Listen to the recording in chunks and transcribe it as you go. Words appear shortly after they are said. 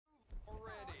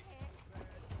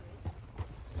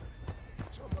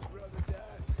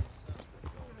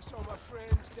my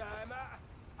friend's time.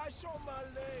 I saw my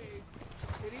leg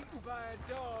get eaten by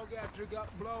a dog after it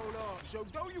got blown off. So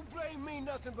don't you blame me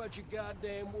nothing but your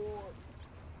goddamn war.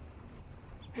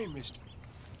 Hey, mister.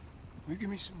 Will you give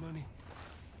me some money?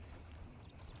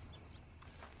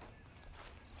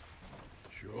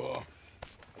 Sure.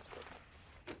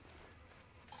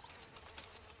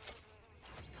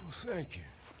 Well, thank you.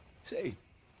 Say,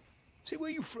 where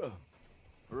you from?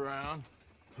 Around.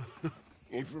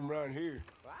 Ain't from around here.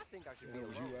 Well, I think I should be That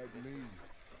was alone. you like me.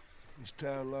 This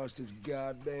town lost its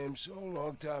goddamn soul a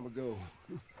long time ago.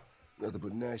 Nothing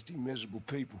but nasty, miserable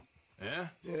people. Yeah?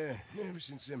 Yeah, ever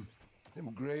since them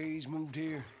Grays moved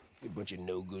here, a bunch of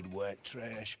no-good white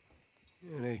trash.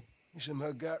 Yeah, they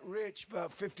somehow got rich.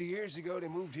 About 50 years ago, they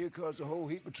moved here, caused a whole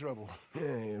heap of trouble.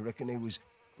 Yeah, I reckon they was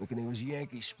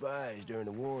Yankee spies during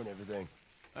the war and everything.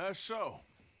 That's so.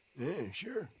 Yeah,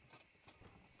 sure.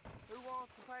 Who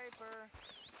wants the paper?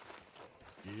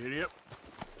 You idiot.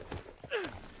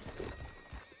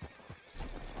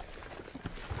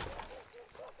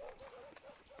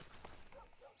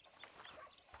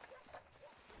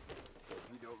 If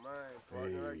you don't mind,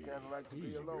 partner, I'd kind of like to be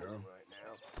easy, alone girl. right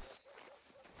now.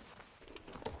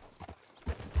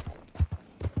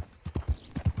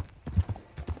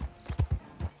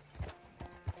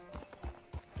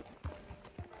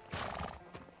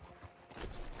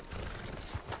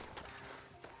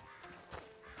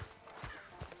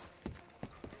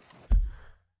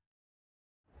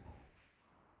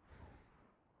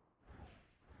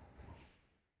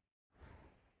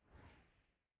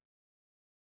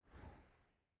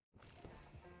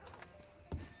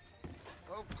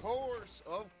 Of course,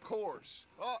 of course.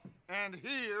 Oh, and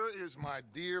here is my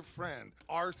dear friend,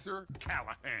 Arthur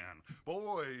Callahan.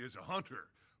 Boy is a hunter.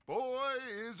 Boy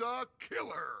is a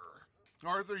killer.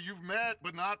 Arthur, you've met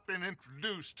but not been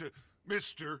introduced to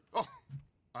Mr. Oh,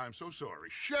 I'm so sorry,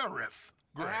 Sheriff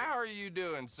Gray. How are you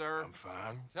doing, sir? I'm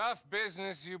fine. Tough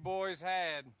business you boys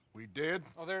had. We did?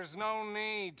 Oh, there's no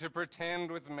need to pretend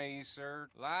with me, sir.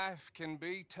 Life can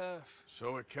be tough.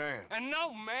 So it can. And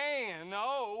no man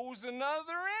owes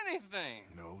another anything.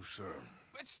 No, sir.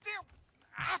 But still,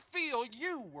 I feel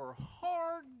you were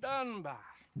hard done by.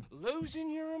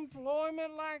 Losing your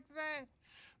employment like that.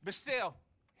 But still,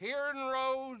 here in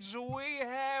Rhodes, we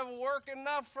have work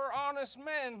enough for honest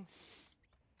men.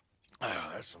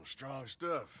 Ah, that's some strong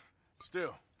stuff.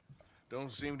 Still,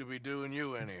 don't seem to be doing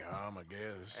you any harm, I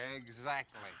guess.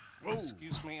 Exactly. Whoa.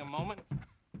 Excuse me a moment.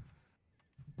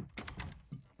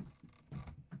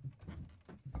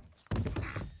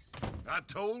 I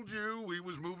told you we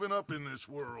was moving up in this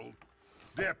world.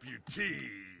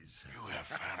 Deputies. You have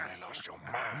finally lost your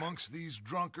mind. Amongst these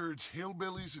drunkards,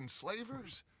 hillbillies, and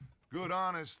slavers? Good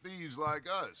honest thieves like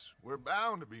us. We're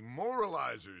bound to be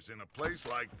moralizers in a place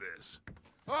like this.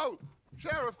 Oh,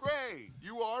 Sheriff Gray,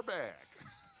 you are back.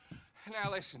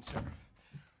 Now listen, sir.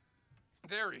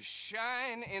 There is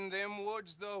shine in them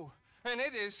woods, though, and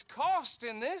it is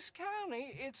costing this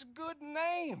county its good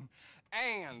name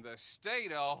and the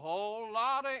state a whole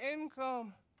lot of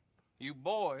income. You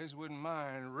boys wouldn't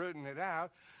mind rooting it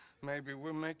out. Maybe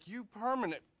we'll make you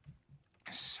permanent.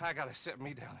 I gotta sit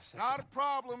me down a second. Not a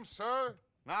problem, sir.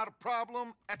 Not a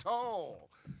problem at all.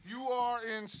 You are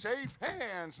in safe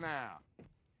hands now.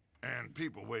 And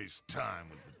people waste time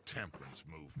with the temperance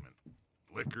movement.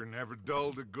 Liquor never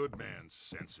dulled a good man's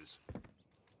senses.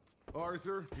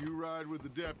 Arthur, you ride with the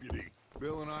deputy.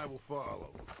 Bill and I will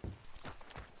follow.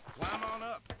 Climb on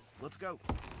up. Let's go.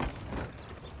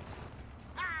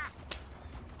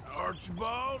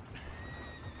 Archibald?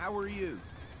 How are you?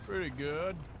 Pretty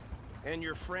good. And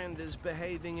your friend is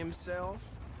behaving himself?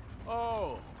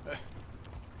 Oh,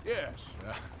 yes.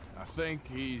 I think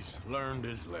he's learned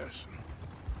his lesson.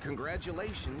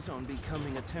 Congratulations on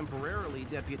becoming a temporarily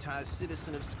deputized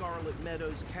citizen of Scarlet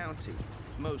Meadows County.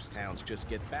 Most towns just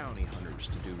get bounty hunters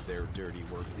to do their dirty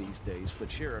work these days, but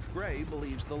Sheriff Gray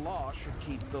believes the law should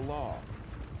keep the law.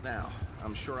 Now,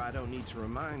 I'm sure I don't need to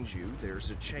remind you there's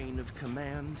a chain of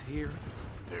command here.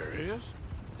 There is?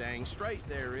 Dang straight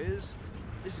there is.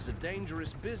 This is a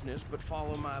dangerous business, but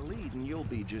follow my lead and you'll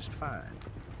be just fine.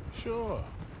 Sure.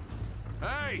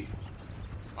 Hey!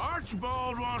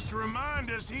 Archibald wants to remind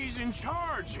us he's in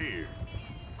charge here.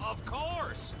 Of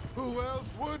course. Who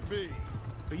else would be?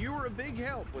 You were a big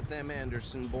help with them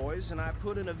Anderson boys, and I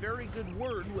put in a very good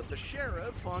word with the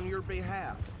sheriff on your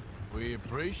behalf. We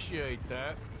appreciate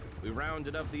that. We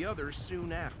rounded up the others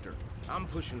soon after. I'm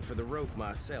pushing for the rope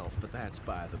myself, but that's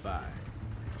by the by.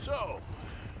 So,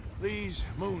 these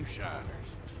moonshiners.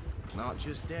 Not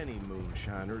just any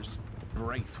moonshiners,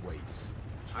 Braithwaites.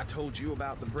 I told you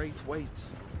about the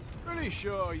Braithwaites. Pretty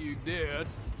sure you did.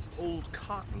 old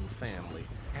Cotton family.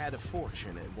 Had a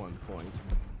fortune at one point.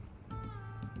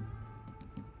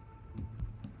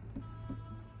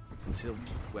 Until,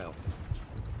 well,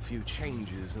 a few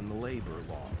changes in the labor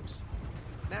laws.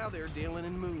 Now they're dealing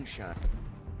in moonshine.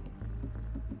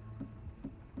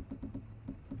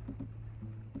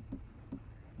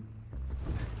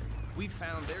 We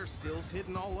found their stills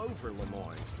hidden all over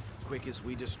Lemoyne. Quick as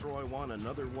we destroy one,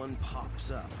 another one pops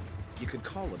up. You could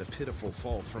call it a pitiful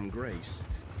fall from grace,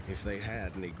 if they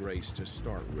had any grace to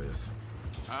start with.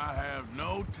 I have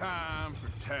no time for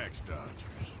tax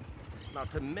dodgers. Not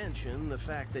to mention the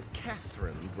fact that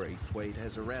Catherine Braithwaite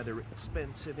has a rather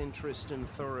expensive interest in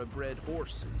thoroughbred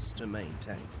horses to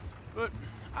maintain. But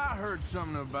I heard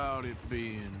something about it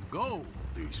being gold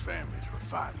these families were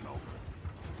fighting over.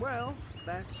 Well,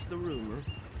 that's the rumor.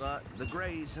 But the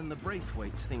Greys and the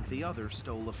Braithwaites think the others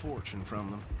stole a fortune from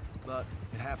them. But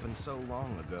it happened so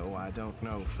long ago, I don't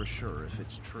know for sure if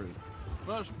it's true.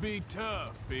 Must be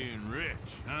tough being rich,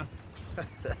 huh?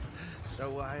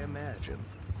 So I imagine.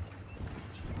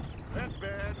 That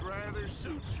bad rather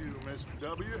suits you, Mr.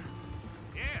 W.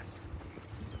 Yes.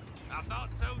 I thought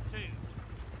so too.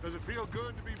 Does it feel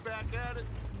good to be back at it?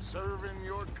 Serving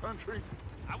your country?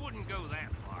 I wouldn't go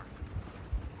that far.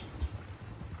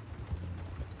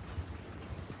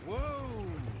 Whoa!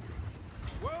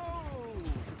 Whoa!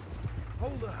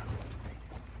 Hold up.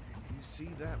 You see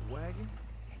that wagon?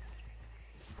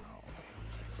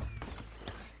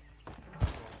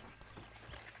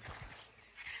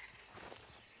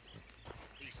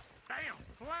 These damn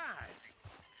flies.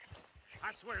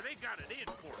 I swear they got it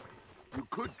in for me. You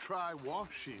could try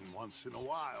washing once in a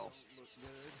while. Look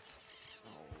good.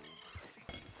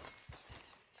 Oh.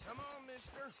 Come on,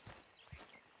 mister.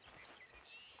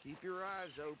 Keep your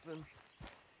eyes open.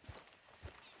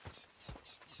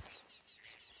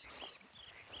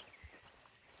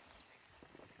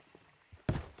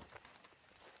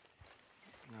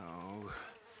 No.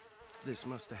 This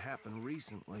must have happened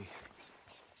recently.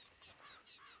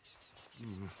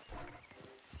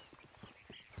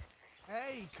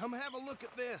 Hey, come have a look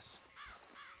at this.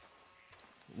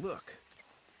 Look.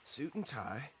 Suit and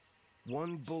tie.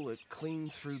 One bullet clean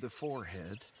through the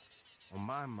forehead. Well,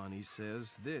 my money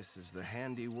says this is the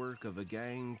handiwork of a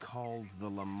gang called the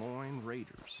Lemoyne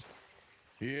Raiders.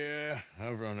 Yeah,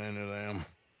 I've run into them.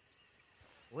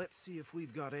 Let's see if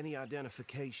we've got any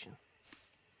identification.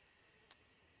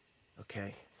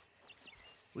 Okay.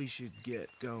 We should get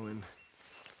going.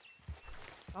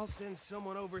 I'll send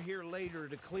someone over here later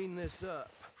to clean this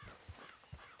up.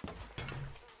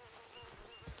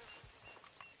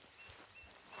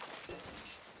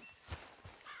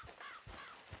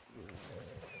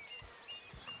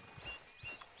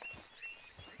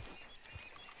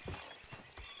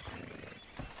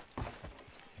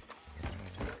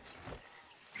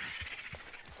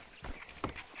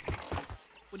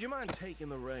 Would you mind taking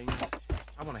the reins?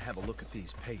 I want to have a look at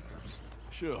these papers.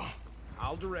 Sure.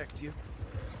 I'll direct you.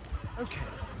 Okay.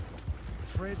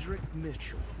 Frederick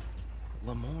Mitchell,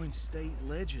 Lemoyne State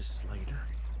Legislator.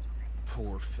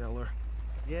 Poor feller.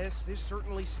 Yes, this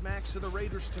certainly smacks of the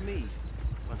Raiders to me.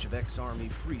 Bunch of ex-Army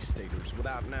Free Staters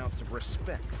without an ounce of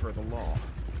respect for the law.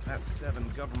 That's 7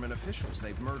 government officials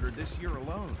they've murdered this year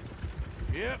alone.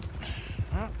 Yep.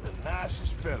 Not the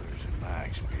nicest fellers in my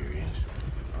experience.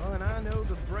 Oh, and I know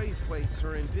the Braithwaites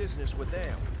are in business with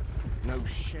them. No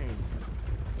shame.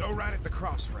 Go right at the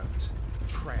crossroads.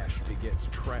 Trash begets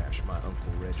trash, my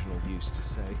Uncle Reginald used to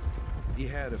say. He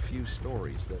had a few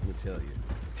stories, let me tell you.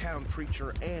 Town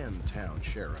preacher and town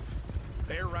sheriff.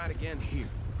 They're right again here.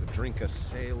 Could drink a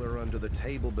sailor under the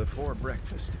table before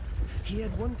breakfast. He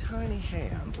had one tiny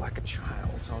hand, like a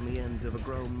child's, on the end of a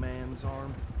grown man's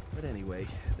arm. But anyway,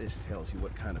 this tells you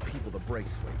what kind of people the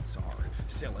Braithwaites are,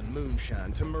 selling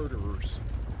moonshine to murderers.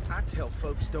 I tell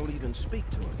folks don't even speak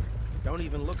to them. Don't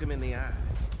even look them in the eye.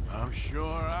 I'm sure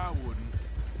I wouldn't.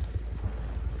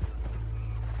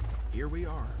 Here we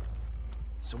are.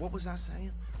 So what was I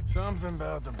saying? Something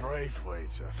about the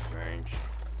Braithwaites, I think.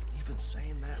 Even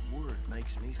saying that word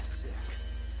makes me sick.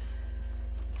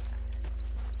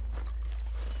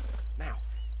 Now,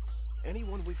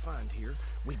 anyone we find here,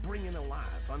 we bring in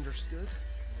alive, understood?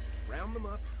 Round them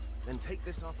up, then take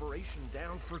this operation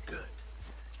down for good.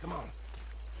 Come on.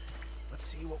 Let's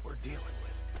see what we're dealing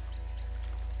with.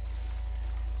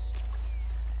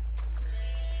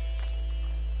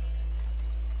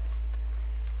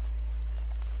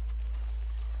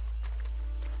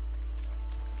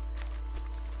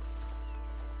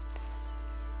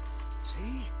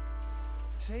 See?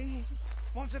 See?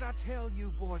 What did I tell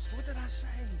you, boys? What did I say?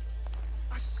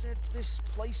 I said this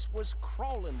place was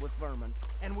crawling with vermin,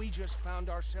 and we just found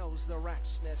ourselves the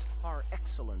rat's nest par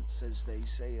excellence, as they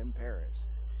say in Paris.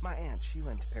 My aunt, she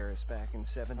went to Paris back in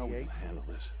 '78. How will you handle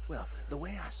this? Well, the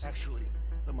way I see Actually,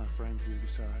 let my friend here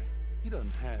decide. He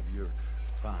doesn't have your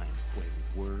fine way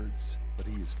with words, but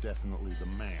he is definitely the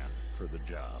man for the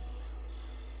job.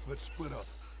 Let's split up.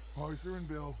 Arthur and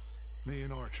Bill, me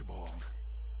and Archibald.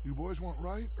 You boys want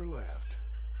right or left?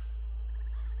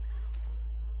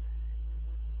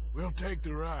 We'll take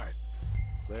the ride.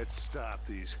 Let's stop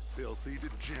these filthy,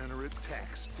 degenerate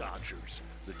tax dodgers.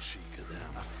 The cheek of them.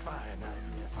 a fine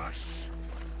idea. Hush.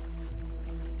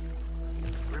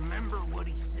 Remember what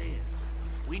he said.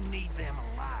 We need them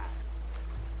alive.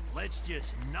 Let's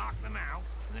just knock them out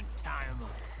and then tie them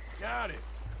up. Got it,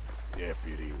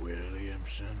 Deputy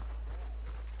Williamson.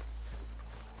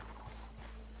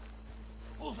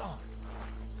 Hold on.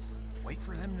 Wait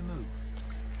for them to move.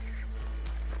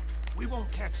 We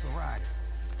won't catch the rider.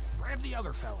 Grab the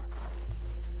other fella.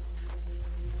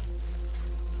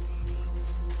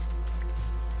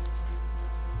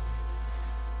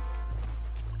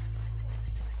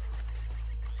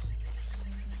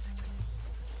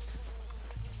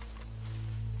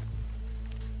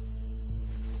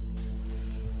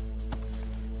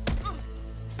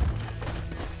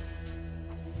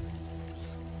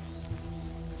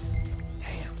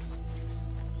 Damn.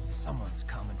 Someone's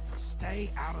coming.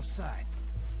 Stay out of sight.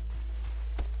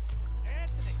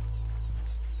 Anthony!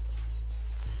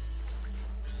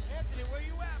 Anthony, where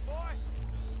you at, boy?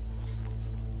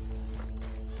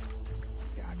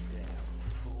 Goddamn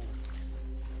fool.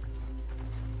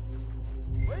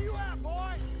 Where you at,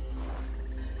 boy?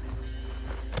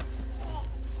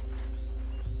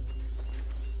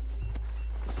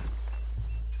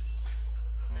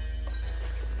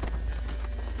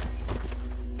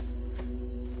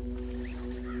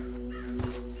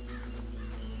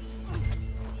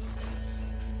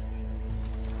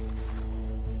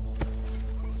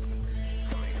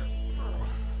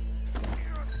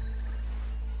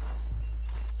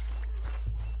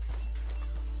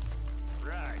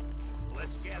 Right.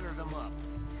 Let's gather them up.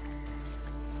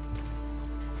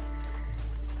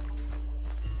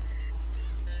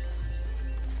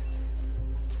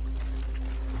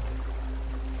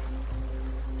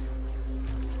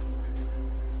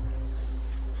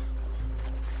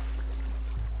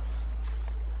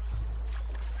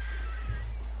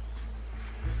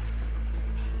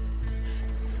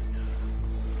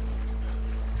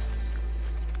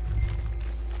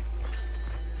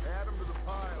 Add them to the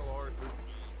pile, Arthur.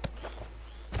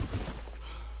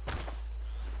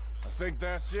 I think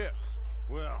that's it.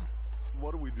 Well,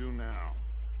 what do we do now?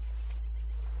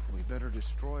 We better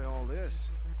destroy all this.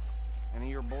 Any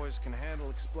of your boys can handle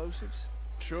explosives?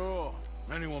 Sure,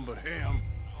 anyone but him.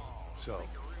 So,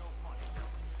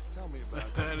 tell me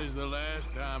about That is the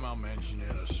last time I'll mention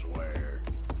it, I swear.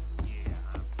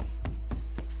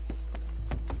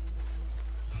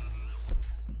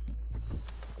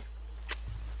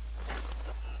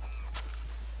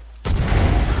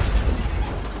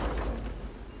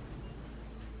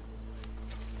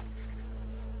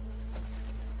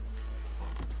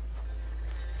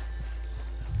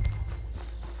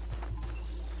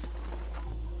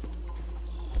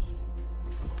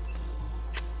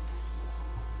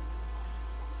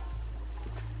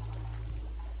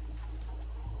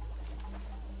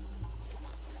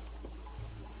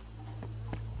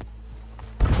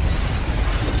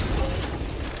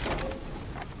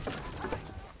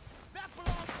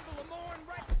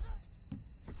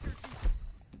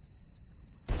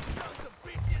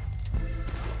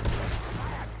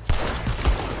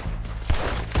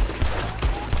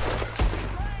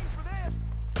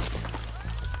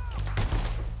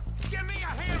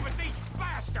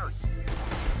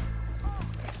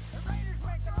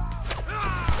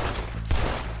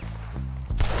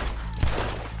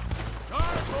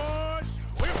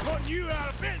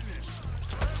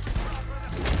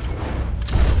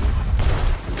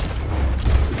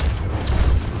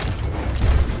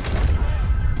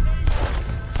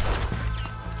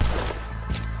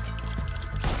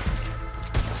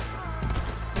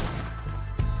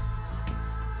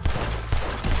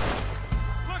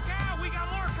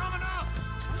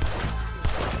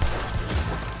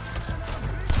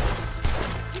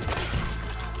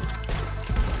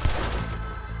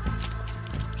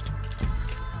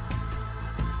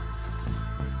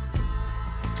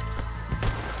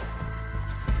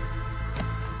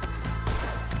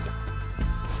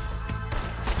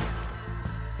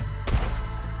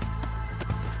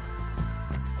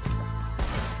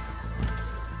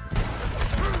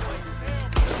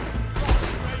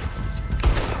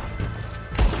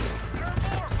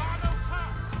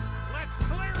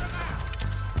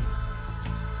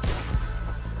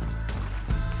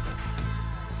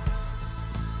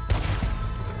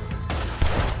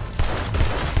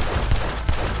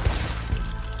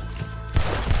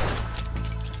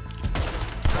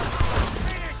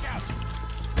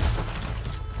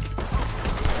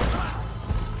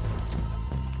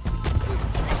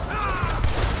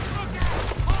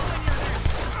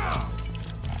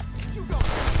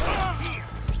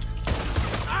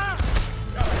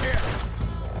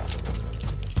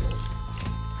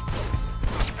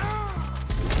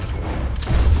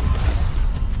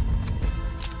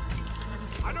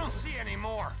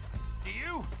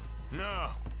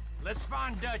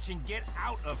 dispatch and get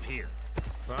out of here.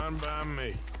 Fine by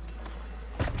me.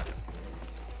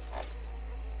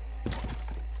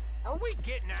 Are we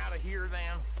getting out of here,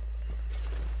 then?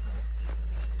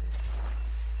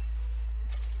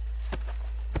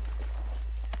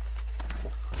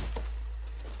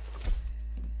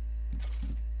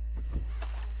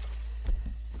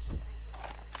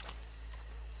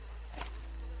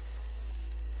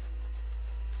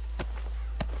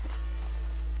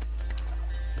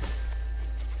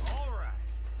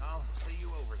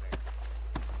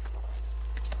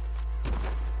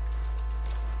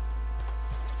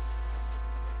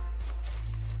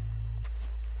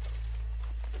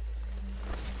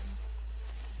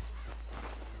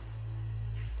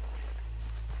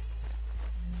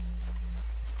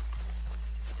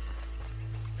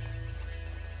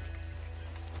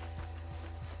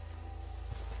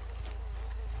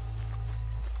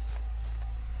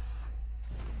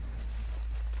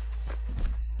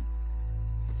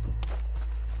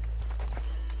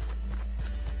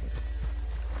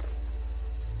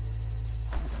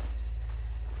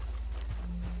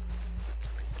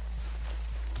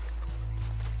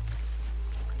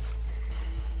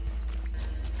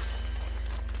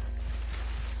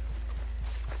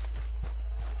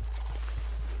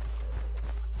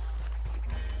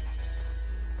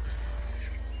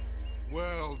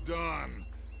 Well done.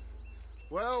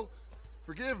 Well,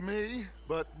 forgive me,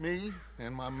 but me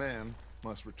and my men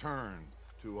must return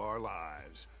to our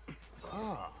lives.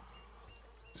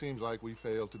 Seems like we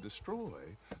failed to destroy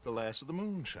the last of the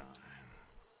moonshine.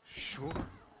 Sure.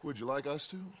 Would you like us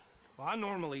to? Well, I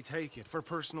normally take it. For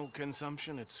personal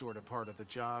consumption, it's sort of part of the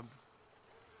job.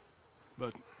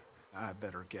 But I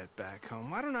better get back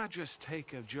home. Why don't I just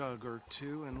take a jug or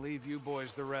two and leave you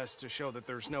boys the rest to show that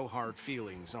there's no hard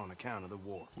feelings on account of the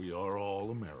war? We are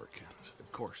all Americans. Of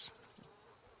course.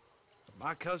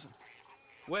 My cousin,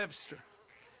 Webster,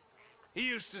 he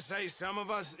used to say some of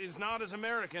us is not as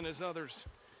American as others,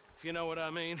 if you know what I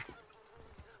mean.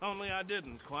 Only I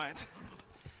didn't quite.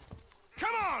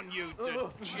 Come on, you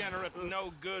degenerate,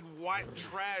 no-good, white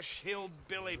trash,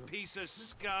 hillbilly piece of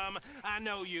scum. I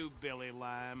know you, Billy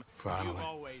Lime. Finally. You've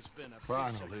always been a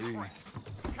piece Finally. of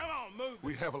crap. Come on, move it.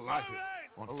 We have a life Move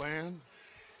it. on a land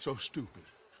so stupid,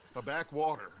 a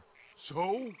backwater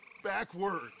so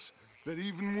backwards that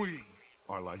even we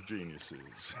are like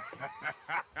geniuses.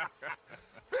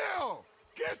 Bill,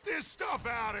 get this stuff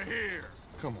out of here.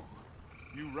 Come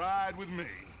on, you ride with me.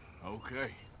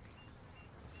 Okay.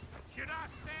 Should I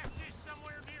stash this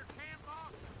somewhere near camp,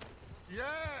 boss?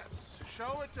 Yes,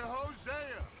 show it to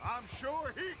Hosea. I'm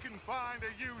sure he can find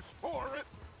a use for it.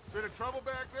 Bit of trouble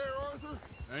back there, Arthur?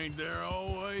 Ain't there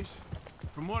always?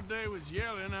 From what they was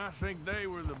yelling, I think they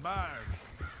were the buyers.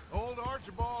 Old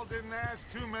Archibald didn't ask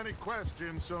too many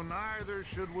questions, so neither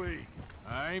should we.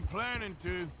 I ain't planning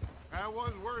to. That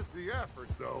was worth the effort,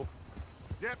 though.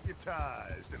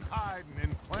 Deputized and hiding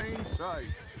in plain sight.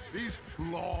 These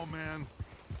lawmen,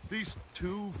 these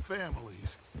two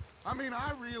families. I mean,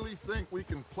 I really think we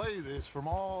can play this from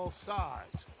all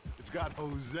sides. It's got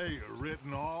Hosea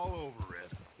written all over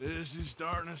it. This is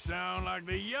starting to sound like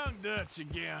the Young Dutch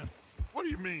again. What do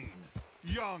you mean,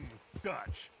 young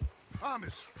Dutch? I'm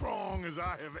as strong as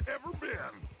I have ever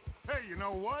been. Hey, you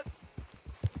know what?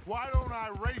 Why don't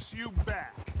I race you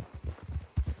back?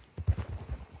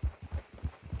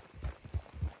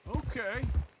 Okay,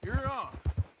 you're on.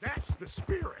 That's the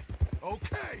spirit.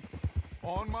 Okay.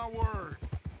 On my word.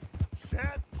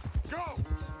 Set, go!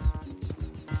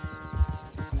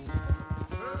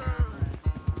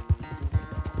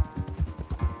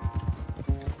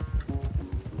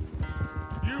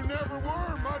 You never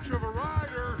were much of a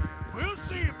rider. We'll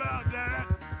see about that.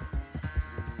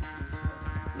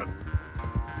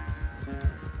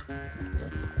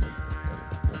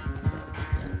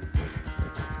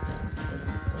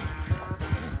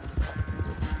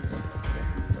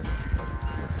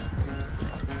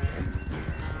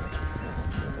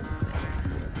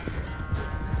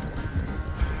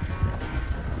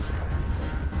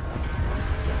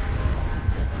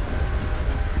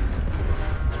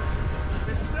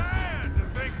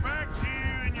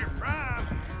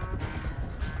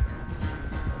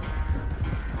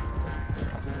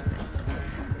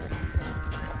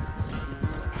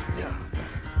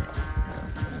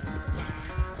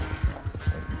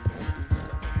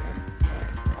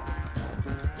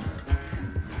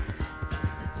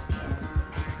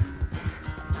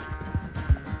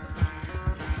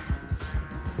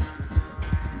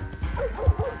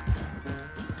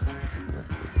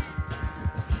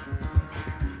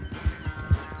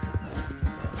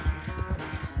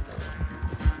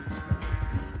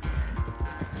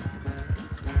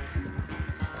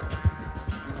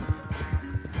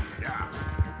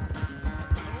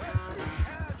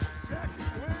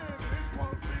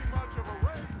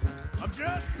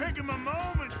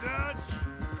 woods.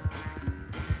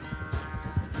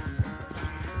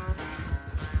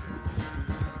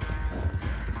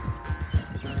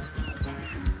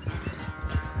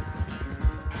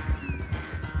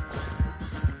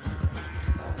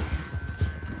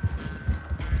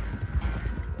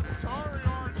 Sorry,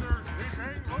 Arthur. This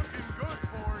ain't looking good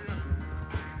for you.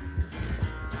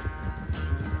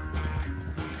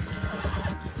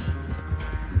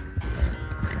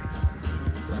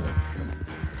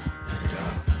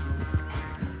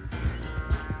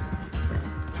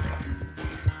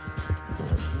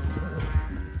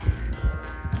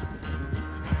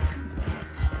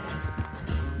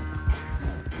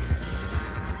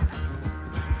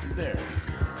 There,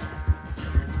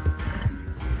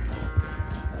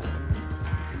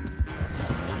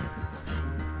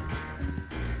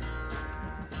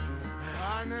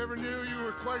 I never knew you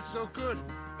were quite so good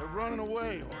at running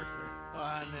away, Arthur.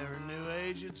 I never knew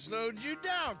age had slowed you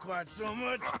down quite so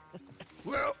much.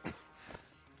 Well,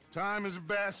 time is a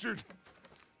bastard.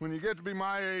 When you get to be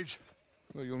my age,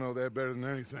 well, you'll know that better than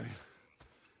anything.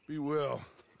 Be well.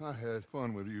 I had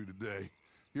fun with you today.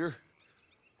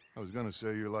 I was gonna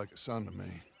say you're like a son to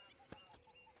me.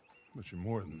 But you're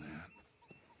more than that.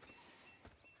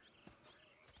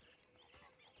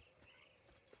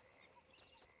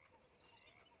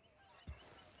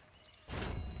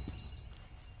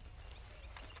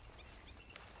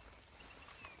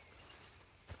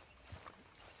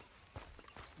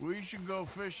 We should go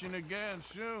fishing again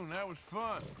soon. That was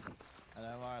fun.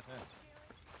 Hello, Arthur.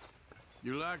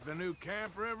 You like the new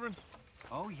camp, Reverend?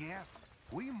 Oh, yeah.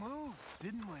 We moved,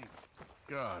 didn't we?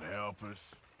 God help us.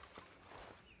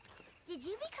 Did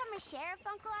you become a sheriff,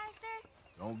 Uncle Arthur?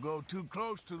 Don't go too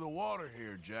close to the water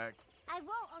here, Jack. I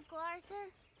won't, Uncle Arthur.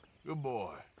 Good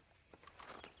boy.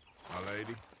 My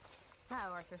lady. Hi,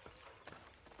 Arthur.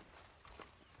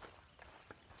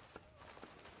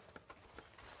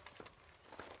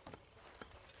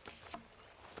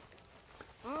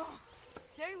 Oh,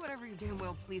 say whatever you damn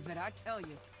well please, but I tell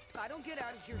you, if I don't get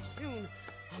out of here soon,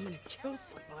 I'm gonna kill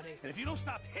somebody. And if you don't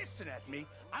stop hissing at me,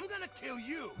 I'm gonna kill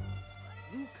you.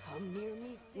 You come near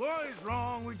me, What is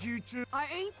wrong with you two? I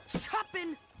ain't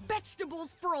chopping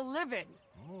vegetables for a living.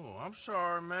 Oh, I'm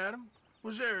sorry, madam.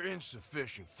 Was there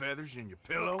insufficient feathers in your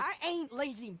pillow? I ain't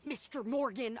lazy, Mr.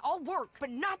 Morgan. I'll work, but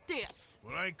not this.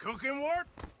 Well, ain't cooking work?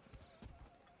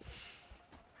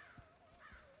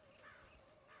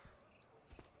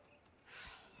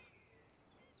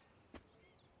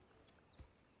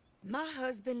 My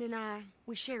husband and I,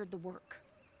 we shared the work.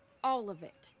 All of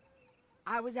it.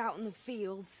 I was out in the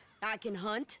fields. I can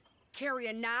hunt, carry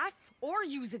a knife, or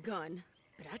use a gun.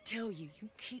 But I tell you, you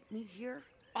keep me here,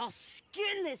 I'll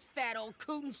skin this fat old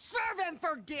coot and serve him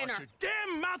for dinner. Watch your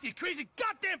damn mouth, you crazy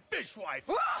goddamn fishwife!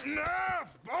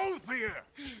 Enough, both of you!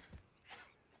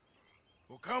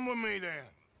 Well, come with me then.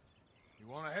 You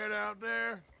want to head out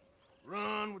there,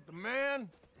 run with the men?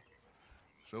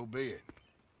 So be it.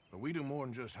 But we do more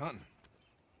than just hunting.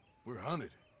 We're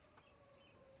hunted.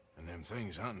 And them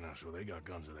things hunting us, well, they got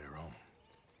guns of their own.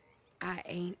 I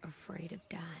ain't afraid of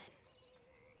dying.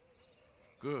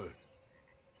 Good.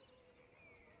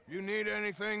 You need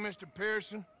anything, Mr.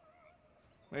 Pearson?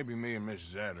 Maybe me and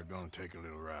Mrs. Ad are gonna take a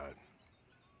little ride.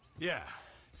 Yeah,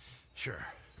 sure.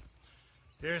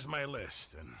 Here's my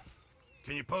list, and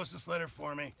can you post this letter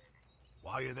for me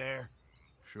while you're there?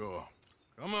 Sure.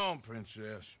 Come on,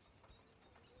 Princess.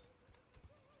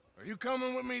 Are you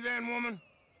coming with me then, woman?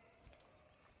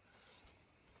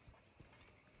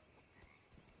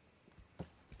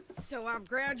 So I've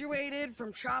graduated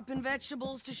from chopping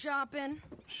vegetables to shopping?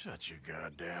 Shut your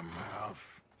goddamn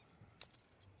mouth.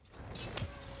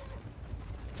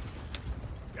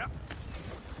 Yep.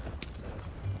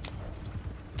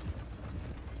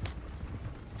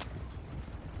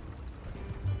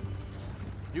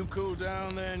 You cool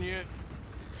down then yet?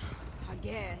 I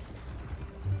guess.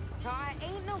 I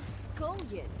ain't no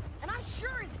scullion, and I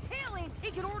sure as hell ain't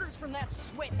taking orders from that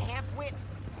sweating half-wit.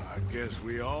 I guess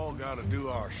we all gotta do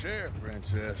our share,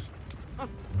 Princess.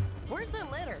 Where's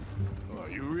that letter?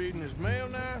 Are you reading his mail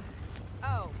now?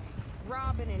 Oh,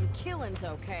 robbing and killing's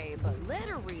okay, but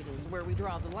letter reading's where we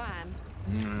draw the line.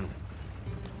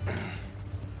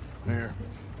 Here.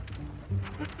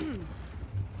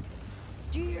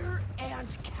 Dear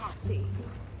Aunt Kathy,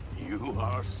 You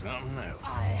are something else.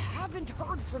 I haven't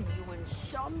heard from you in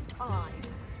some time,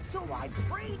 so I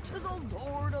pray to the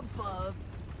Lord above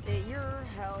that your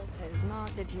health has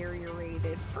not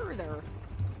deteriorated further.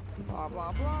 Blah,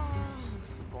 blah, blah.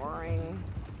 It's boring.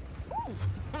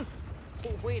 Ooh.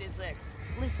 Wait a sec.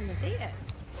 Listen to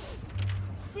this.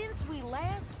 Since we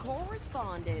last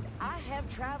corresponded, I have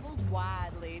traveled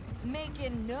widely,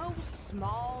 making no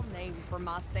small name for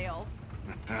myself.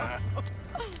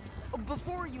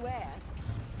 Before you ask,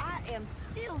 I am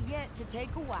still yet to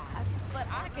take a wife, but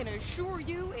I can assure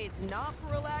you it's not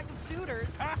for a lack of suitors.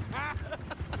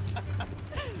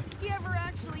 You ever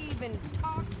actually even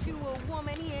talked to a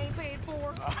woman he ain't paid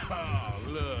for? Oh,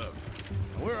 look.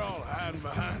 We're all hiding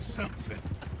behind something.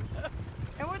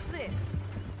 And what's this?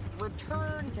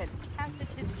 Return to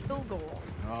Tacitus Kilgore.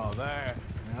 Oh, that.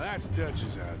 Now that's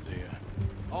Dutch's idea.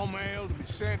 All mail to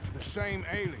be sent to the same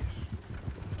alias.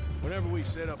 Whenever we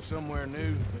set up somewhere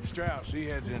new, Strauss, he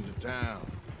heads into town.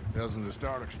 Tells them to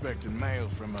start expecting mail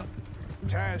from a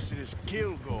Tacitus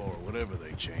Kilgore, whatever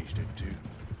they changed it to.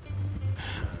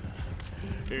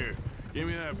 Here, give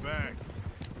me that back.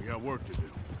 We got work to do.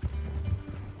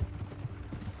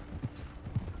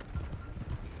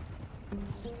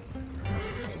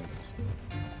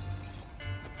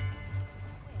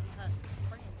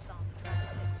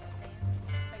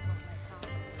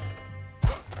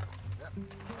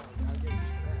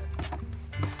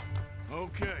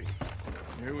 Okay,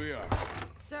 here we are.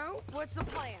 So, what's the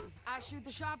plan? I shoot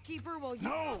the shopkeeper while you...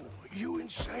 No! You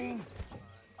insane?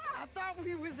 I thought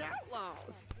we was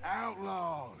outlaws.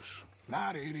 Outlaws,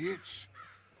 not idiots.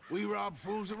 We rob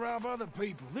fools that rob other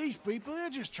people. These people, they're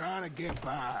just trying to get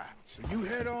by. So you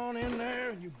head on in there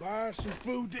and you buy us some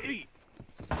food to eat.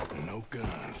 And no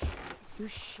guns. You're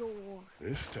sure?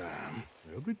 This time,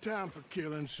 there'll be time for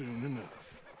killing soon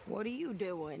enough. What are you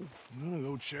doing? I'm gonna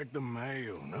go check the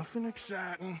mail. Nothing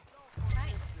exciting.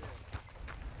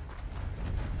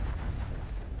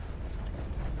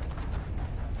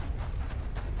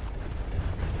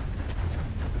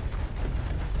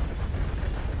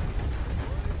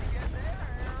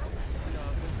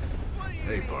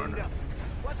 Hey, partner.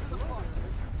 What's in the box?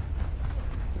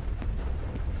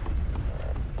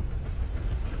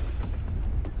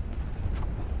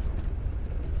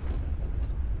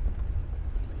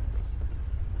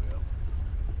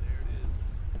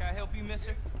 Can I help you,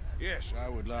 mister? Yes, I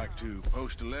would like to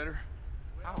post a letter.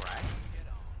 All right.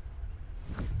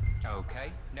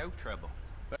 Okay, no trouble.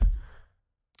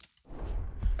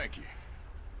 Thank you.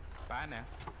 Bye now.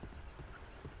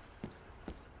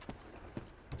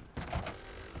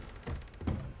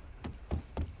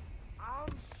 I'm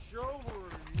sure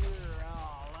you're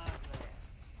all like that.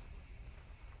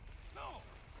 No!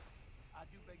 I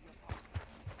do beg your pardon.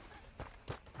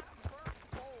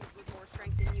 Cold with more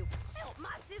strength than you. Hell,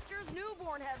 my sister's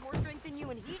newborn had more strength than you,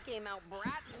 and he came out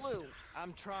bright blue.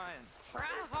 I'm trying. Try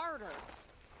harder.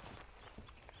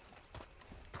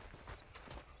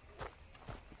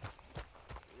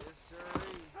 Yes,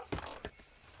 sirree.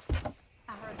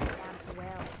 I heard you down at the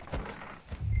well.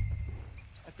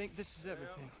 I think this is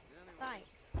everything.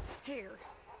 Thanks. Here,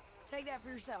 take that for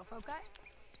yourself, okay?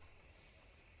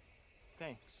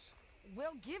 Thanks.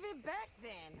 Well, give it back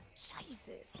then.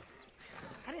 Jesus.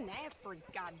 I didn't ask for his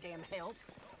goddamn help.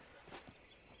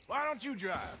 Why don't you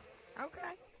drive?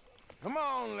 Okay. Come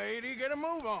on, lady, get a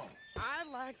move on. I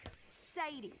like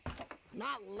Sadie,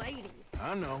 not lady.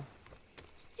 I know.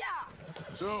 Yeah,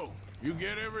 So, you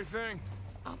get everything?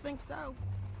 I think so.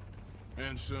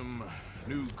 And some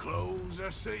new clothes, I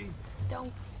see?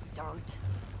 Don't start.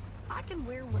 I can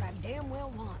wear what I damn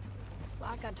well want.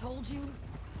 Like I told you,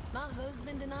 my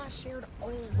husband and I shared all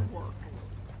the work.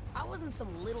 I wasn't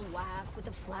some little wife with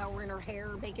a flower in her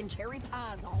hair baking cherry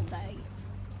pies all day.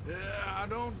 Yeah, I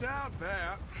don't doubt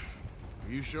that.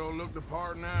 You sure look the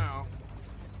part now.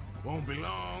 Won't be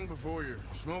long before you're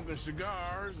smoking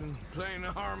cigars and playing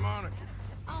the harmonica.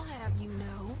 I'll have you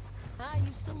know, I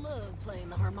used to love playing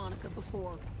the harmonica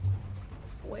before.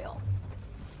 Well,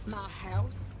 my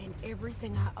house and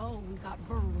everything I owned got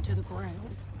burned to the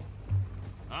ground.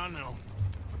 I know.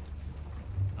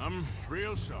 I'm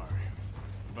real sorry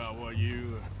about what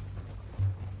you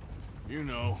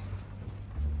know.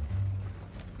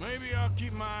 Maybe I'll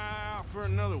keep my eye out for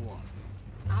another one.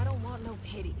 I don't want no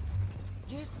pity.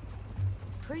 Just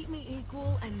treat me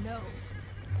equal and know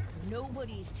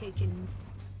nobody's taking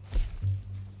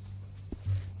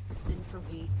nothing from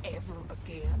me ever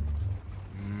again.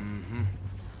 Mm-hmm.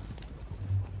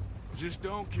 Just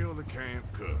don't kill the camp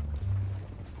cook.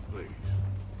 Please.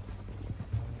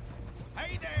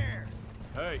 Hey there!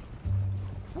 Hey,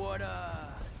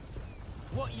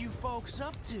 What you folks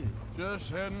up to? just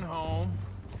heading home.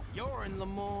 You're in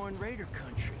Lemoyne Raider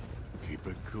country. Keep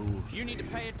it cool, You need to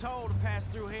Sadie. pay a toll to pass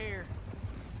through here.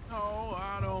 No,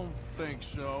 I don't think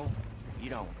so. You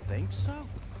don't think so?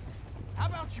 How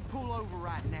about you pull over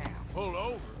right now? Pull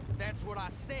over? That's what I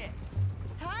said.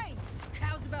 Hey,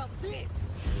 how's about this?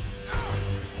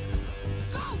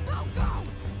 Go!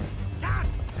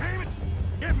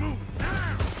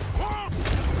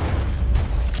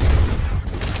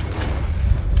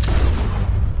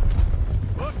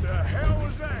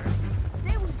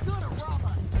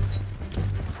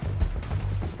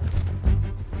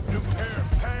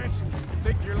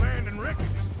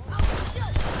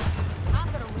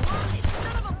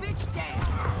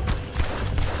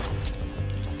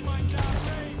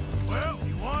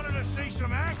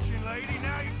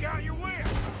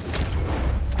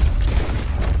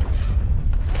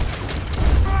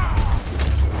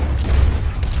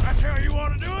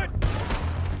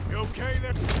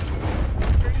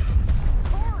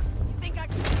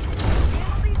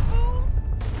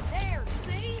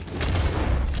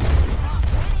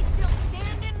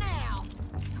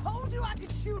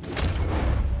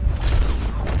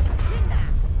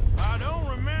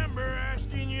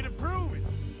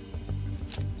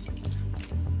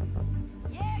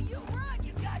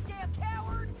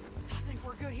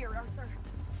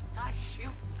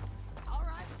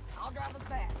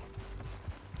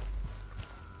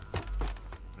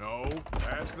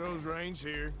 Pass those reins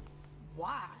here.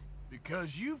 Why?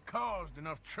 Because you've caused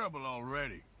enough trouble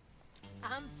already.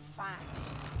 I'm fine.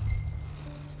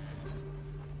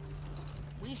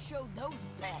 We showed those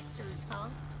bastards, huh?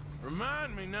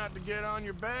 Remind me not to get on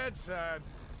your bad side.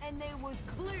 And they was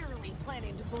clearly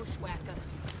planning to bushwhack us.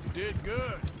 You did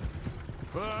good.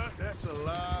 But that's a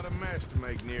lot of mess to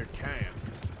make near camp.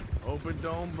 Hope it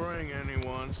don't bring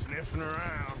anyone sniffing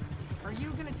around. Are you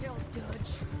gonna tell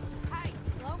Dutch? Hey,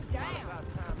 slow down.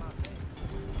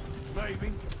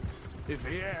 Maybe, if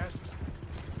he asks.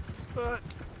 But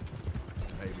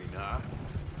maybe not.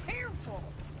 Careful!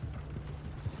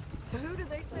 So who did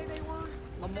they say they were?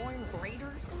 Lemoyne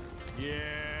Raiders?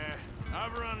 Yeah,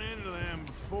 I've run into them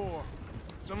before.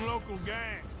 Some local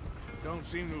gang. Don't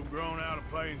seem to have grown out of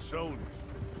playing soldiers.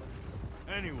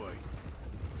 Anyway,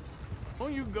 why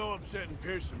don't you go upsetting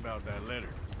Pearson about that letter?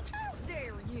 How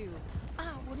dare you? I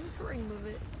wouldn't dream of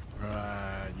it.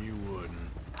 Right, you wouldn't.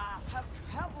 I have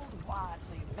traveled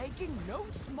widely, making no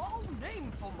small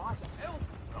name for myself.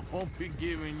 I won't be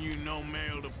giving you no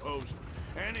mail to post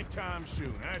anytime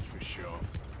soon, that's for sure.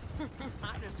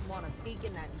 I just want to peek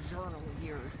in that journal of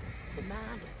yours. The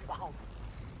mind of balls.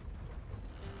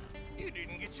 You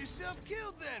didn't get yourself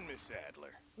killed then, Miss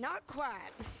Adler. Not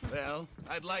quite. Well,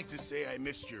 I'd like to say I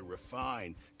missed your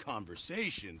refined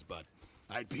conversations, but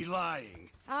I'd be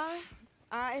lying.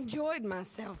 I enjoyed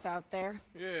myself out there.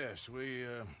 Yes,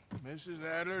 Mrs.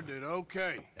 Adler did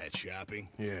okay. At shopping?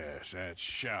 Yes, that's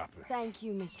shopping. Thank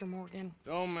you, Mr. Morgan.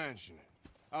 Don't mention it.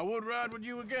 I would ride with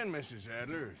you again, Mrs.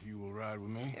 Adler, if you will ride with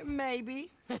me.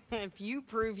 Maybe. If you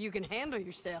prove you can handle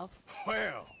yourself.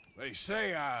 Well, they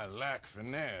say I lack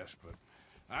finesse, but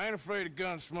I ain't afraid of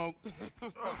gun smoke.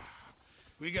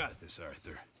 We got this,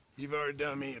 Arthur. You've already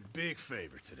done me a big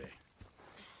favor today.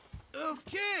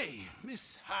 Okay,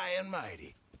 Miss High and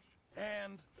Mighty.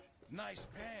 And nice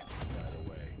pants, by the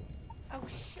way. Oh,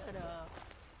 shut up.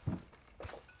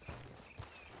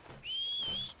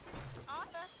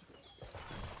 Arthur?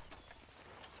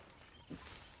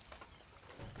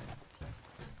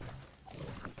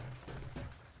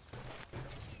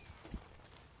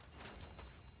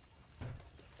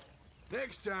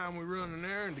 Next time we run an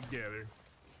errand together,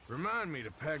 remind me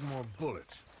to pack more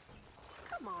bullets.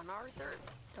 Come on, Arthur.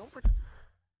 Don't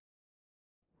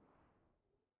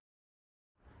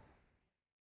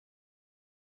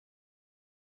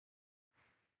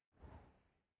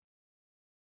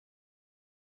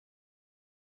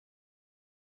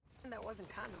That wasn't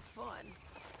kind of fun.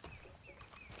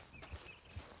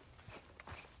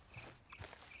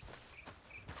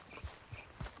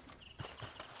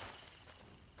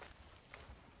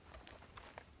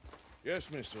 Yes,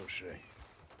 Miss O'Shea.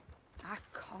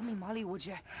 Call me Molly, would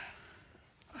you?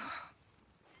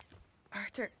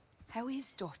 Arthur, how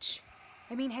is Dutch?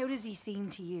 I mean, how does he seem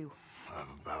to you?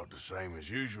 About the same as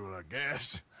usual, I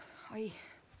guess. I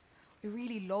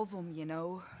really love him, you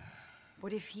know.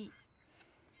 But if he...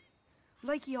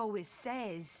 Like he always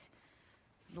says,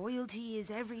 loyalty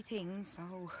is everything,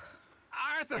 so...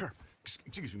 Arthur!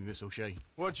 Excuse me, Miss O'Shea.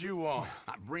 What you want?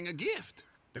 I bring a gift.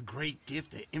 The great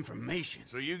gift of information.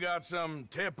 So you got some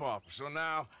tip-off, so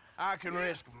now I can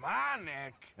risk my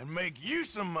neck and make you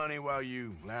some money while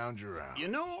you lounge around. You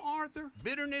know, Arthur,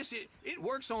 bitterness, it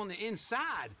works on the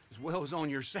inside as well as on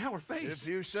your sour face. If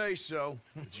you say so.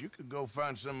 But you could go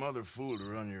find some other fool to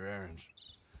run your errands.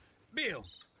 Bill,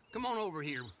 come on over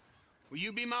here. Will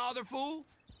you be my other fool?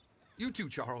 You too,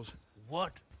 Charles.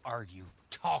 What are you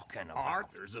talking about?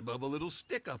 Arthur's above a little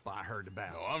stick-up I heard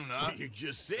about. No, I'm not. You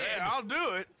just said... Hey, I'll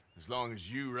do it, as long as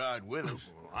you ride with us.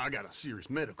 I got a serious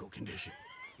medical condition.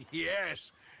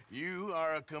 Yes, you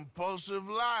are a compulsive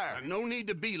liar. No need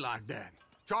to be like that.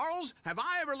 Charles, have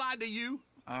I ever lied to you?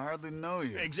 I hardly know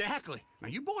you. Exactly. Now,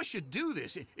 you boys should do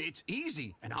this. It's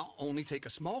easy, and I'll only take a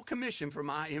small commission for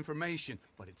my information.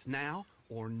 But it's now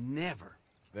or never.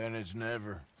 Then it's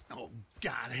never. Oh,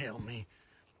 God help me.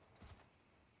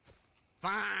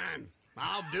 Fine,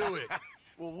 I'll do it.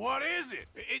 Well, what is it?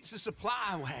 It's a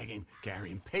supply wagon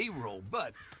carrying payroll,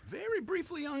 but very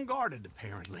briefly unguarded,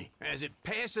 apparently. As it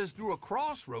passes through a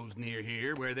crossroads near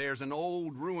here where there's an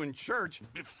old ruined church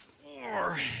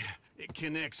before it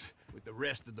connects with the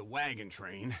rest of the wagon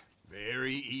train.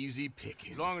 Very easy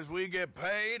pickings. As long as we get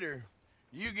paid or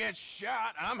you get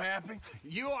shot, I'm happy.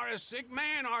 You are a sick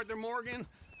man, Arthur Morgan.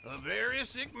 A very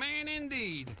sick man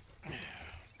indeed.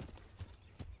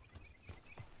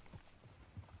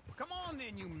 Come on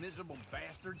then, you miserable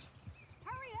bastards.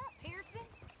 Hurry up, Pearson.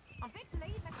 I'm fixing to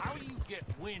eat my... How do you get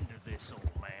wind of this,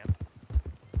 old man?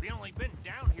 We only been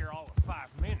down here all of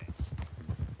 5 minutes.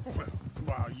 Well,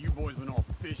 while you boys been off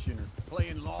fishing or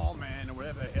playing lawman or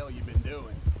whatever the hell you've been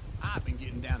doing. I've been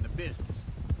getting down to business.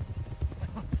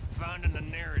 Finding the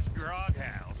nearest grog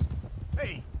house.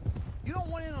 Hey, you don't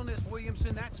want in on this,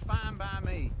 Williamson, that's fine by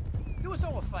me. Do us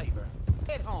all a favor.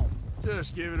 Head home.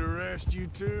 Just give it a rest, you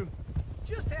two.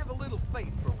 Just have a little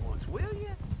faith for once, will you?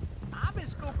 I've been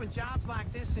scoping jobs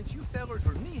like this since you fellers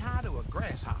were knee-high to a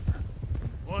grasshopper.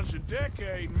 Once a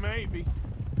decade, maybe.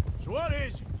 So what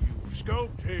is it you've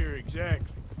scoped here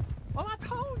exactly? Well, I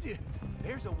told you.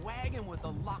 There's a wagon with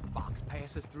a lockbox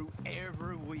passes through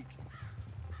every week.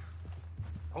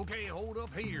 Okay, hold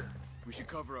up here. We should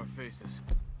cover our faces.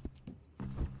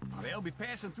 They'll be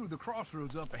passing through the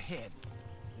crossroads up ahead.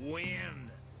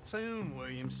 When? Soon,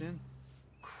 Williamson.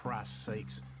 Christ's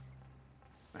sakes.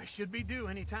 They should be due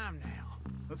any time now.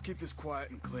 Let's keep this quiet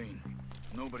and clean.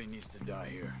 Nobody needs to die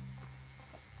here.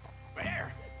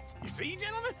 There! You see,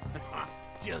 gentlemen?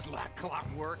 Just like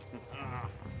clockwork.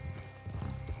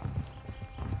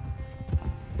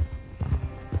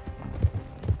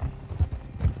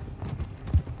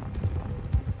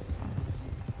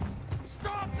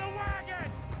 Stop the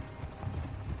wagon!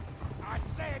 I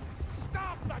said,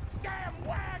 stop the damn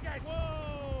wagon!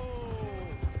 Whoa!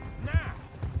 Now,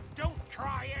 don't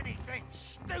try anything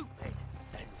stupid,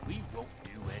 and we won't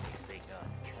do anything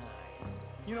unkind.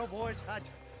 You know, boys,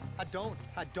 I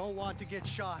don't want to get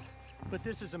shot, but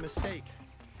this is a mistake.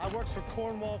 I work for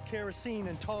Cornwall Kerosene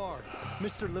and Tar,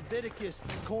 Mr. Leviticus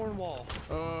Cornwall.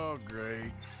 Oh,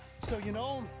 great. So you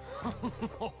know him?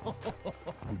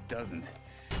 Who doesn't?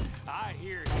 I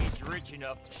hear he's rich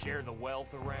enough to share the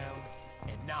wealth around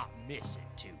and not miss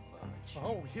it too much.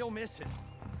 Oh, he'll miss it.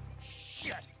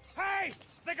 Shit! Hey!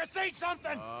 Think I see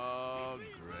something! Oh,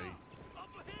 great.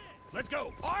 Let's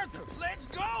go! Arthur, let's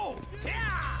go!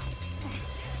 Yeah!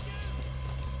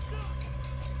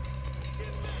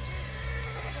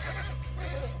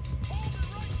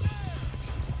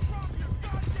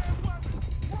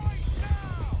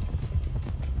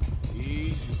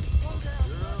 Easy.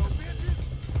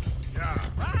 Yeah.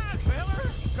 Right, fella!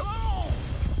 Come on!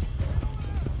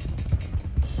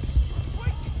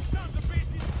 Wait, sons of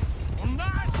bitches! Well,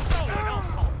 nice going!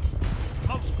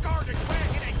 Most guarded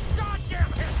wagon in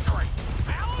goddamn history!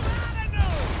 How am I to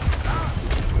know?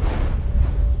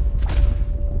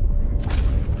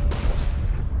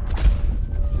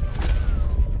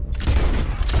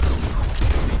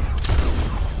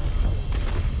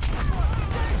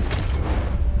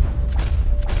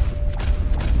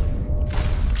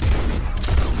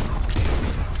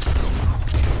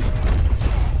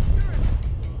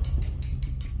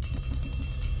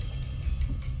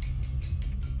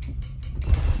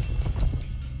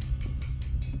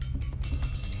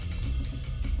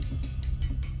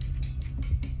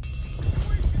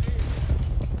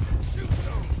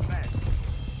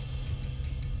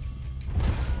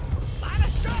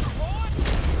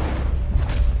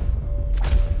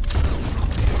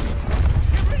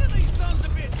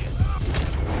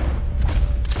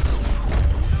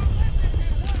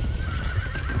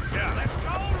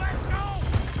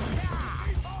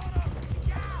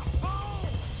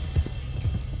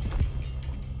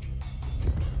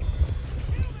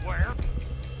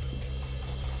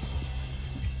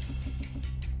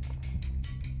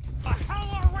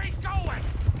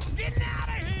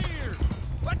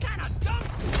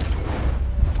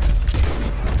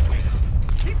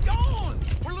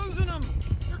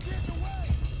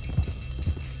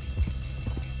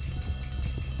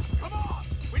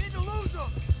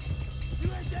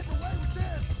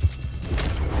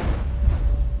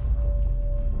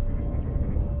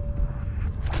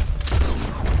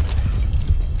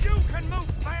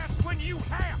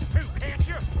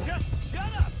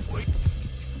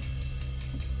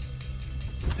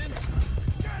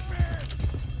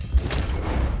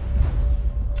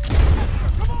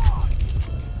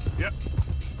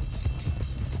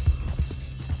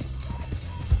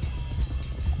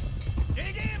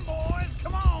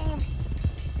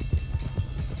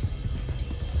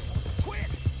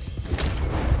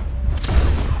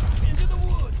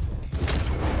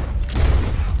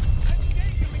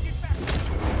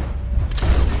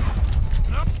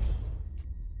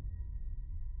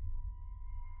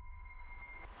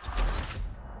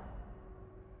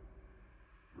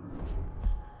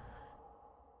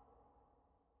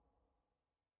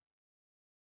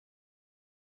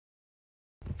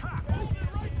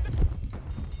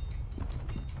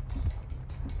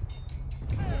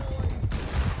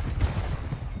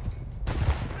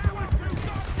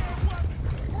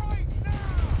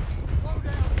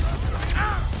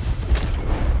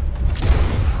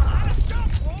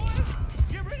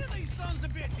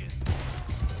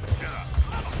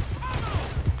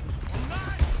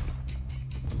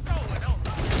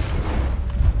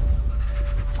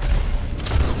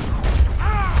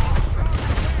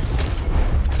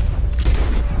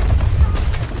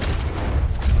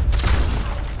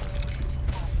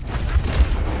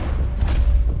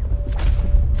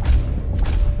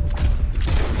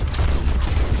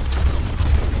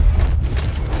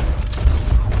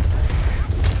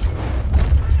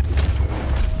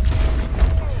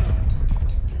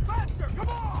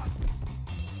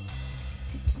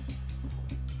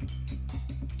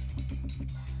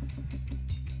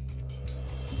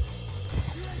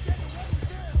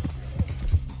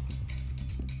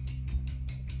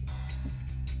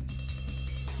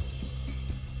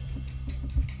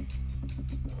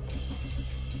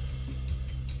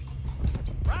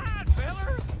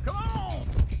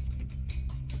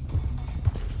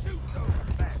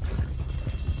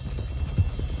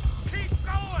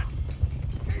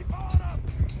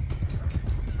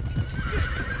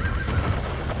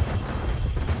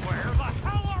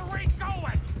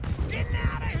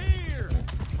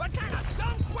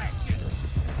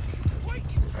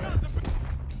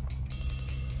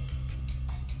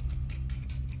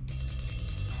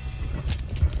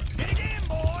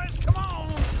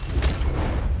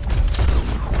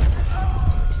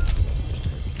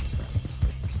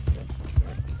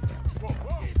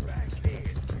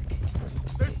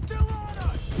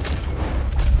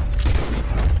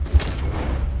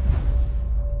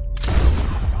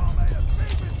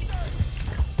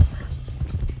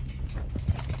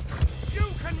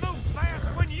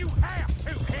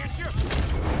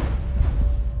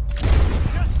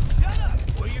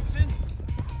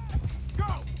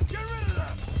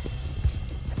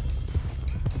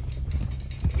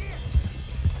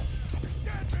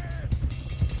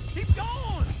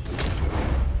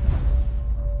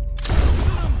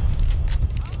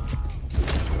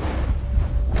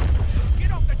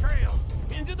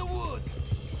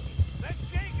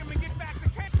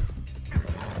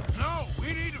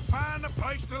 find a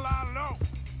place to lie low.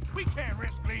 We can't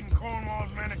risk leading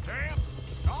Cornwall's men to camp.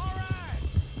 All right.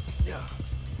 Yeah.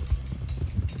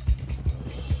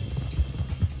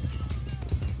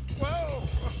 Whoa!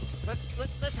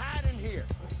 Let's hide in here.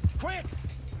 Quick!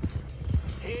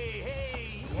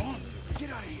 Hey! Go on.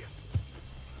 Get out of here.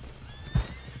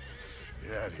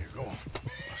 Get out of here. Go on.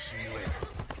 I'll see you later.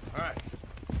 All right.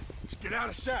 Let's get out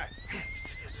of sight.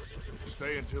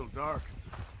 Stay until dark,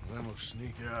 and then we'll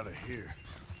sneak out of here.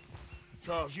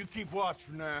 Charles, you keep watch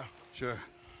for now. Sure.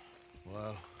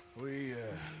 Well, we,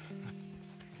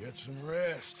 get some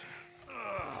rest.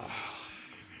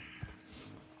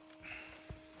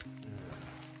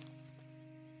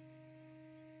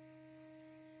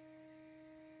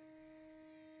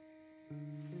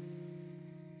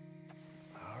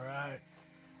 All right.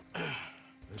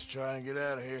 Let's try and get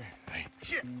out of here. Hey,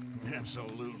 shit!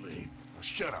 Absolutely.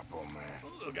 Shut up, old man.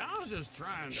 Look, I was just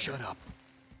trying to... Shut up.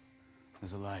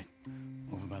 There's a light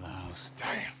over by the house.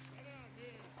 Damn.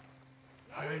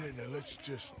 Hey, let's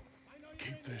just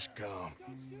keep this calm.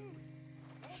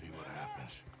 See what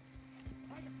happens.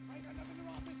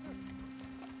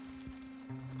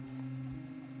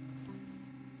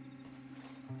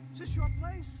 Is this your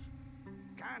place?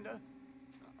 Kinda.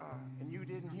 And you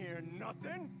didn't hear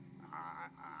nothing?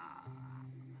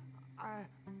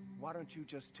 Why don't you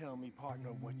just tell me, partner,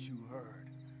 what you heard?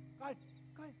 Go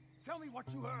ahead. Tell me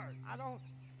what you heard. I don't...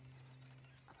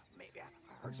 Maybe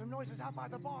I heard some noises out by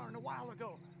the barn a while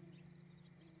ago.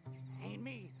 Ain't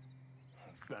me.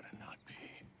 Better not be.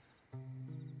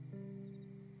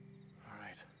 All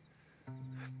right.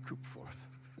 Coopforth.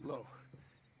 Low.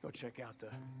 Go check out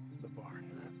the barn.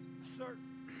 Sir.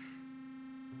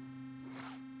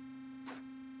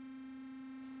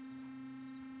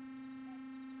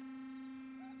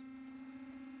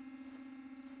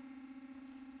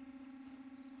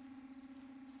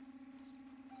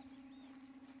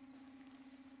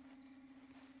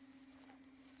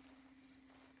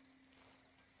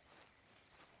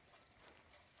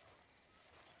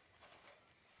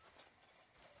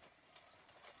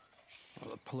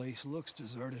 Well, the place looks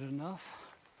deserted enough.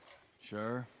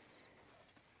 Sure.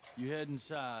 You head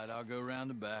inside, I'll go round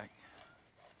the back.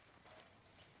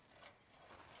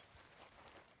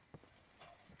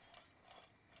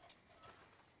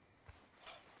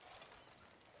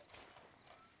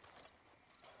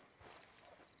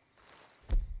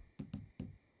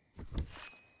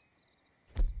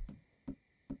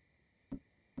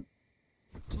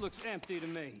 This looks empty to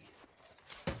me.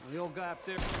 The old guy up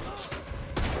there...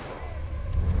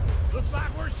 Looks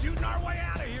like we're shooting our way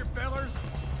out of here, fellers.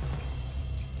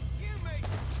 You make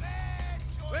bad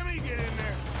choices. Let me get in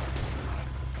there.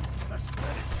 Let's split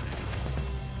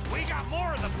it. We got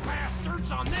more of the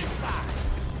bastards on this side.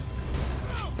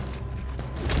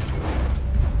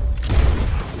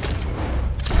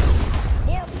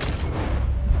 More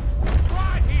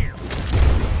right here.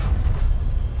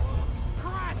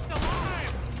 Christ alive!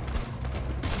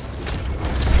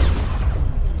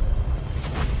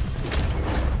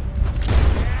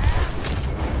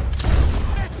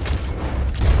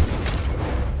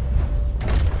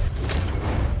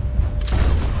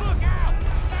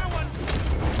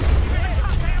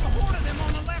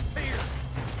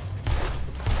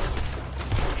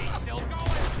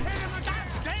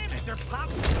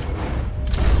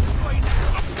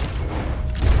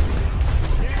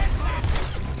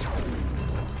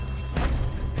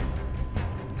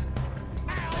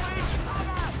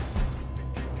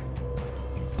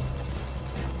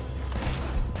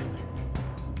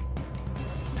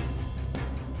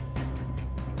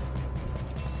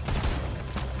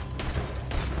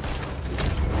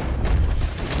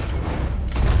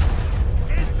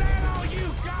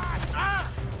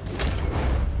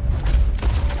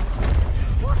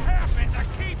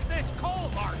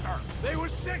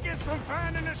 From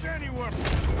finding us anywhere.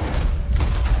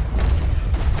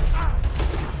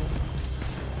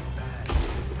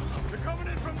 They're coming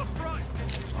in from the front.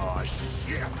 Oh,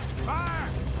 shit. Fire!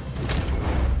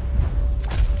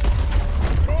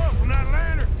 Go up from that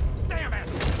lantern. Damn it!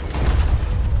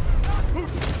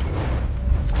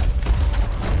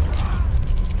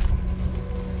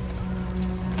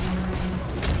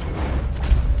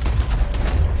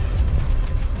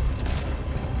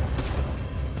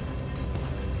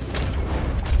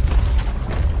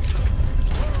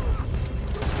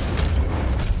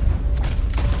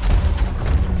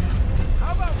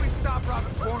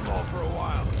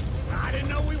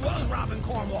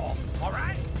 Cornwall, all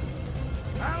right?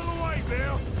 Out of the way,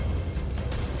 Bill.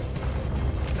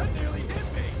 That nearly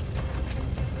hit me.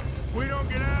 If we don't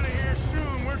get out of here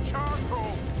soon, we're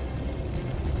charcoal.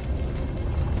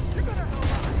 You're gonna help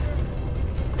out here.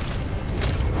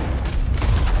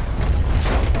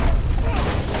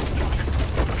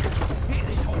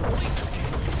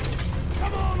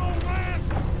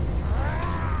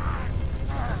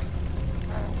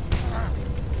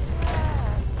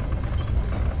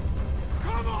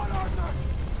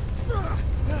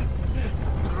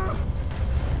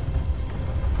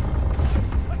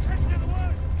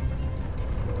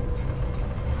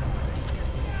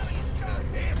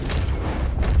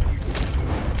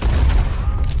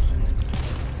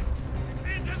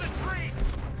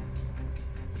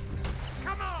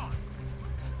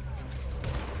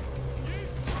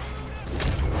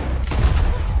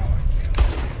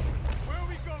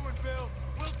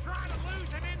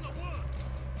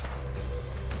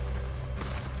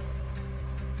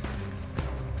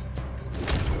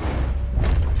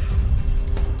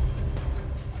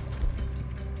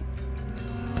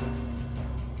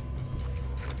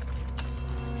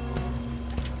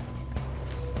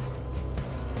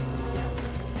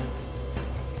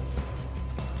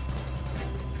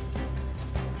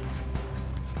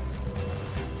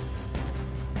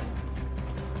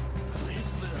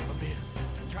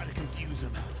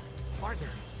 Arthur,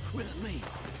 with me.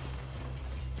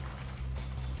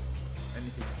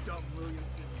 Anything dumb, Williamson?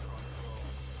 You're on your own.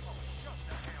 Oh, shut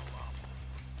the hell up.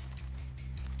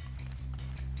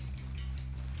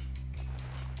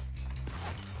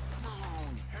 Come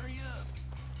on, hurry up.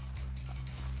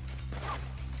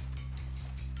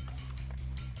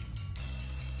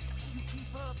 You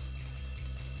keep up.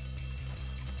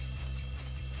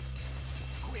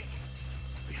 Quick,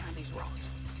 behind these rocks.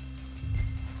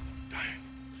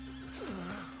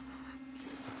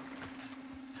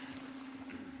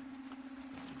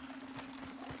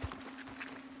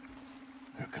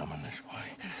 They're coming this way.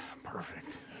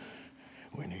 Perfect.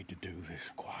 We need to do this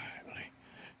quietly.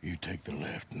 You take the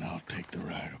left and I'll take the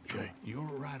right, okay?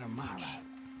 Your right or my right?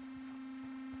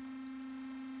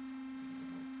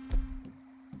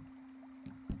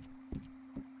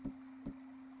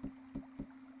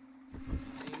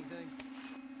 See anything?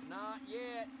 Not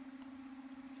yet.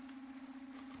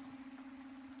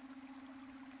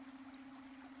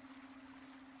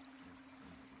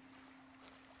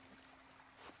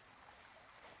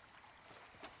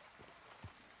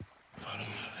 Follow my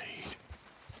lead.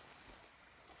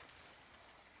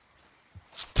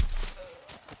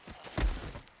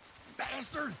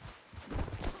 Bastard!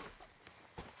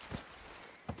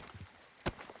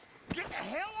 Get the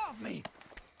hell off me!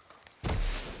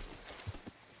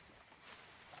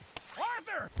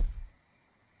 Arthur!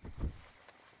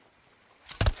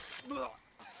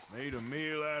 Made a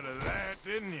meal out of that,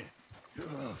 didn't you?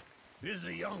 This is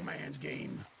a young man's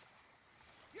game.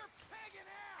 You're pegging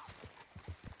out!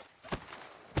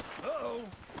 Uh-oh.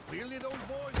 Clearly those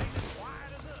boys ain't as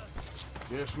quiet as us.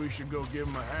 Guess we should go give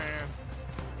him a hand.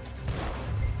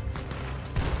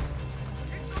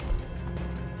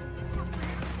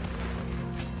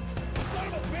 Son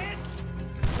of a bitch!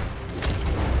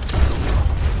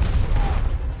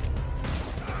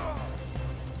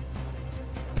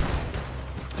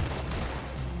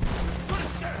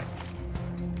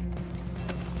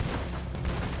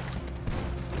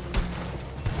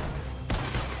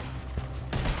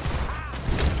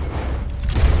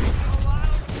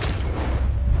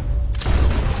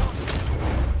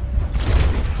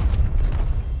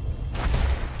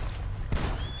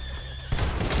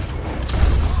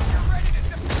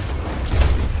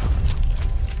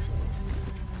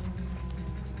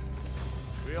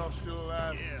 We all still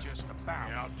alive? Yeah. Just about.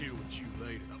 Yeah, I'll deal with you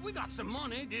later. We got some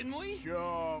money, didn't we?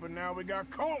 Sure, but now we got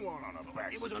Cornwall on our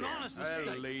backs. It was an honest mistake.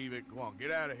 I'll leave it. Go on,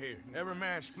 get out of here. Every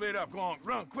man split up. Go on,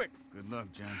 run quick. Good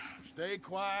luck, gents. Stay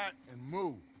quiet and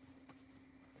move.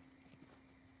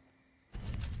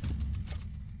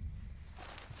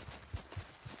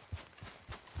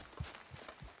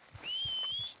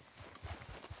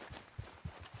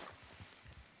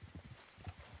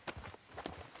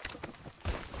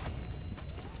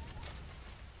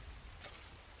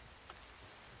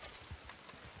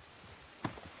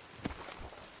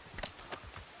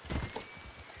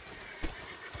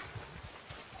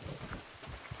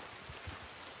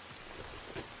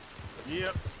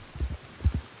 Yep,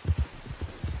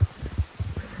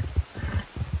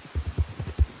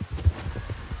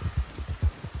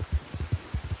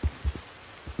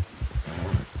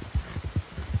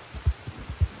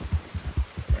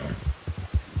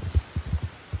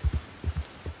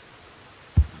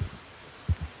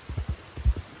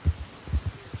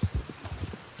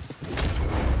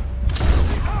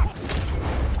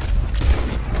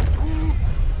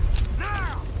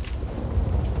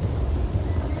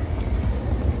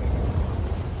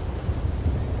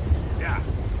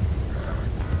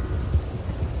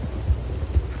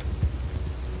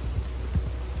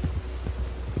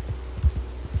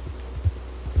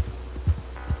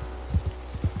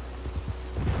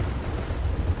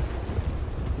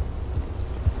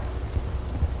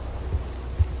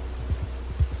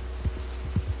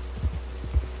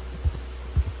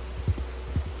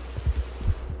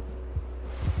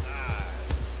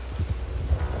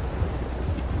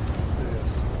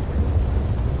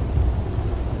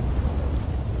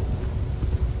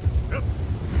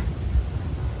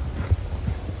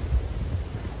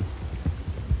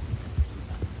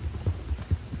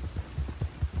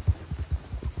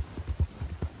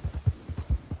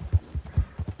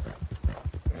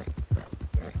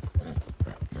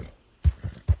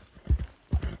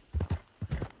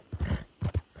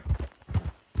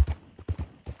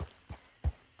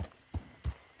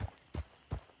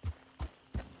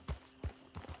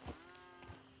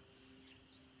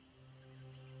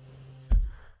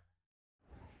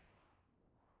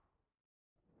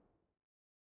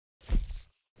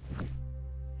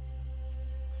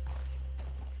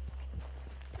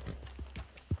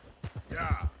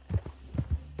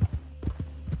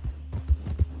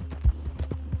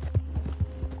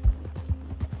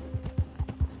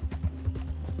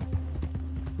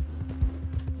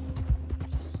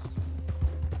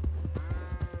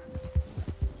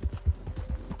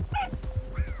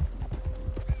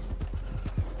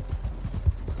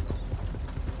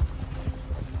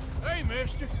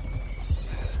 mister.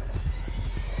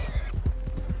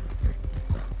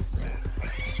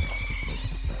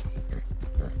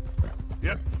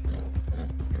 Yep.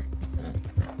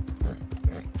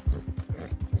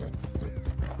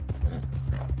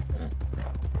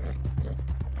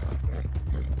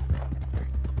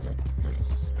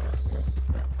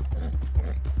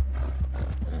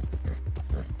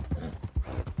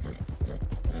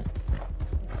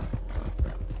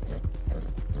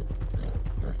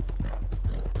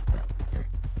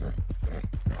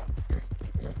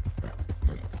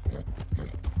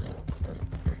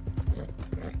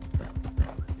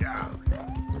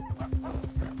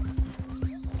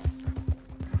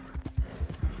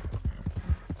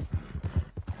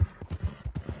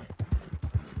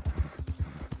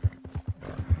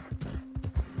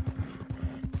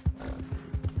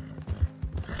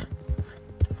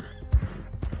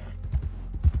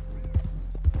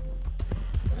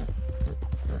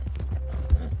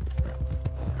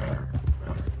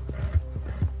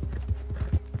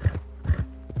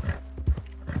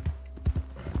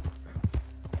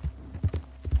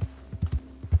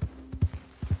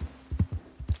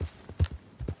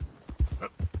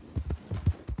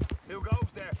 Who goes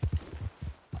there?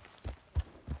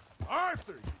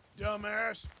 Arthur, you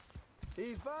dumbass.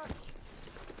 He's back.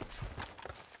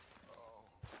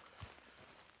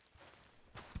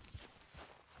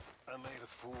 I made a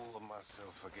fool of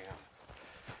myself again.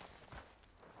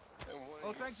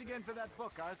 Oh, thanks again for that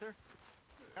book, Arthur.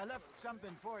 I left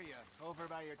something for you over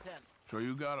by your tent. So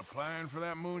you got a plan for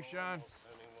that moonshine?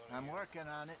 I'm working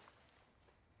on it.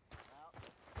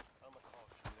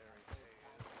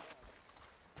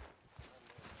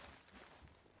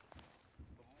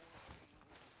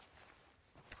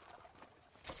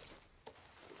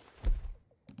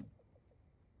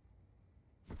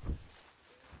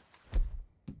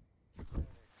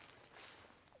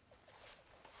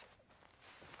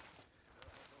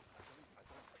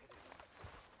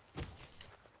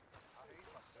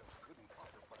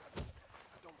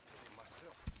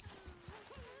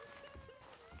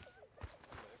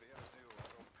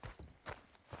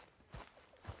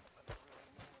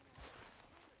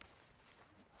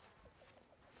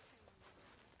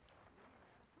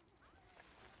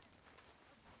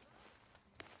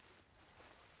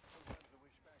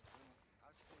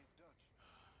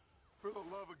 For the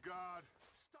love of God,